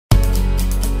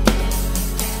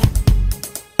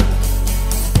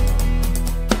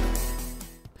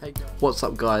What's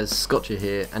up guys, Scotcher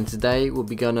here, and today we'll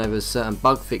be going over certain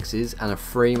bug fixes and a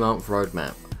 3-month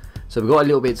roadmap. So we've got a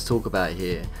little bit to talk about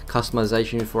here: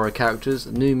 customization for our characters,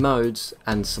 new modes,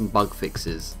 and some bug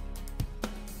fixes.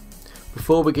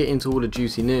 Before we get into all the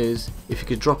juicy news, if you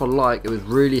could drop a like, it would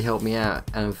really help me out,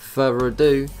 and without further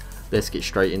ado, let's get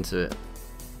straight into it.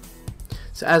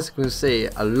 So as you can see,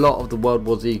 a lot of the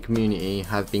WWZ community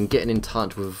have been getting in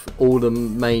touch with all the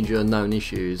major known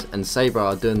issues, and Sabre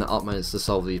are doing the utmost to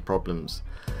solve these problems.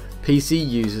 PC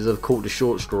users have caught the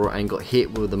short straw and got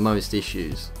hit with the most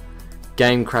issues.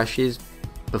 Game crashes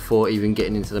before even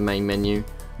getting into the main menu,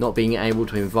 not being able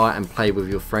to invite and play with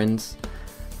your friends,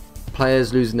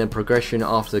 players losing their progression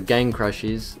after game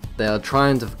crashes. They are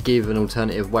trying to give an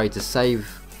alternative way to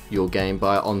save your game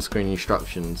by on-screen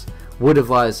instructions. Would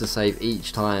advise to save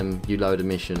each time you load a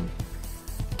mission.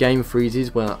 Game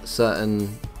freezes when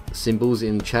certain symbols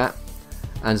in chat,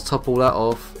 and to top all that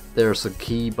off, there are some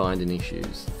key binding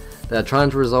issues. They are trying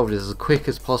to resolve this as quick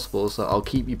as possible, so I'll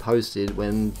keep you posted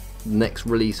when the next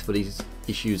release for these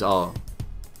issues are.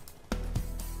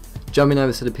 Jumping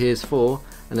over to the PS4,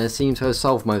 and they seem to have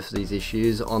solved most of these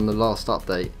issues on the last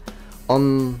update.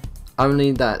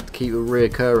 Only that keep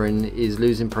reoccurring is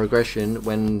losing progression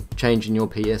when changing your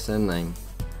PSN name.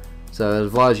 So I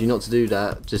advise you not to do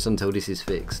that just until this is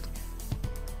fixed.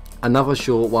 Another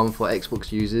short one for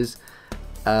Xbox users.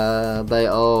 They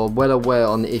are well aware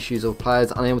on the issues of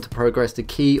players unable to progress the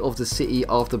key of the city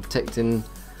after protecting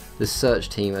the search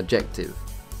team objective.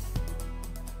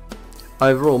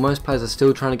 Overall, most players are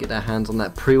still trying to get their hands on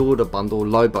that pre-order bundle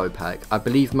Lobo pack. I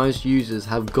believe most users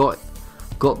have got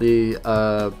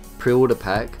the pre-order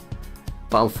pack,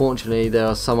 but unfortunately there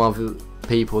are some other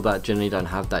people that generally don't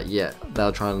have that yet. They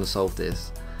are trying to solve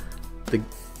this. The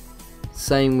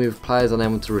same with players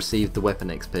unable to receive the weapon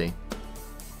XP.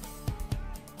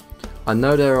 I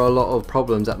know there are a lot of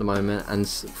problems at the moment and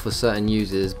for certain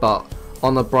users, but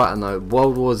on a brighter note,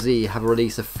 WWZ have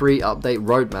released a free update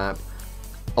roadmap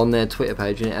on their Twitter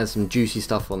page, and it has some juicy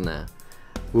stuff on there.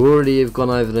 We already have gone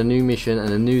over the new mission and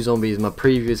the new zombies in my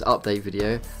previous update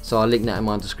video, so I'll link that in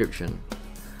my description.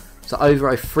 So over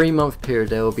a 3-month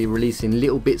period they will be releasing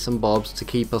little bits and bobs to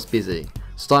keep us busy.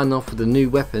 Starting off with the new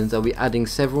weapons, they'll be adding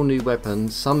several new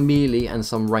weapons, some melee and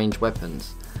some ranged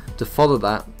weapons. To follow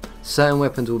that, certain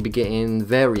weapons will be getting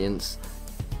variants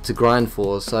to grind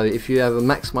for, so if you ever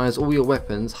maximise all your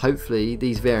weapons, hopefully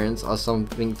these variants are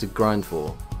something to grind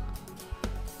for.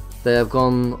 They have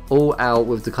gone all out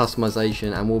with the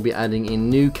customization and will be adding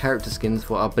in new character skins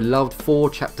for our beloved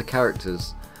 4 chapter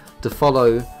characters. To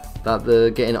follow that, they're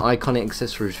getting iconic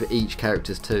accessories for each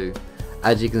characters too.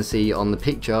 As you can see on the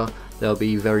picture, they'll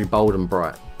be very bold and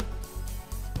bright.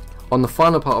 On the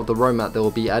final part of the roadmap, they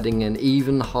will be adding an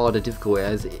even harder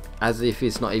difficulty, as if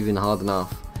it's not even hard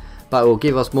enough. But it will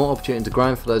give us more opportunity to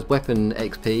grind for those weapon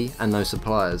XP and those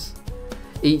suppliers.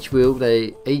 Each week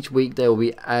they will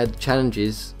be add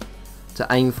challenges to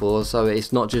aim for, so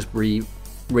it's not just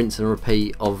rinse and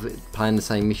repeat of playing the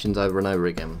same missions over and over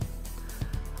again.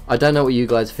 I don't know what you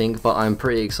guys think, but I'm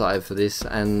pretty excited for this,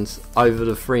 and over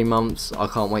the 3 months I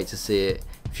can't wait to see it.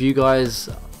 If you guys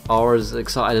are as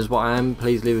excited as what I am,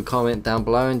 please leave a comment down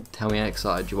below and tell me how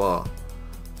excited you are.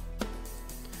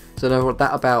 So now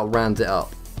that about rounds it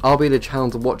up. I'll be the channel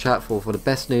to watch out for the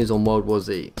best news on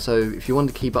WWZ, so if you want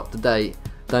to keep up to date,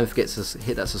 don't forget to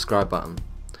hit that subscribe button.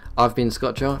 I've been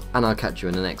Scotcher, and I'll catch you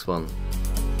in the next one.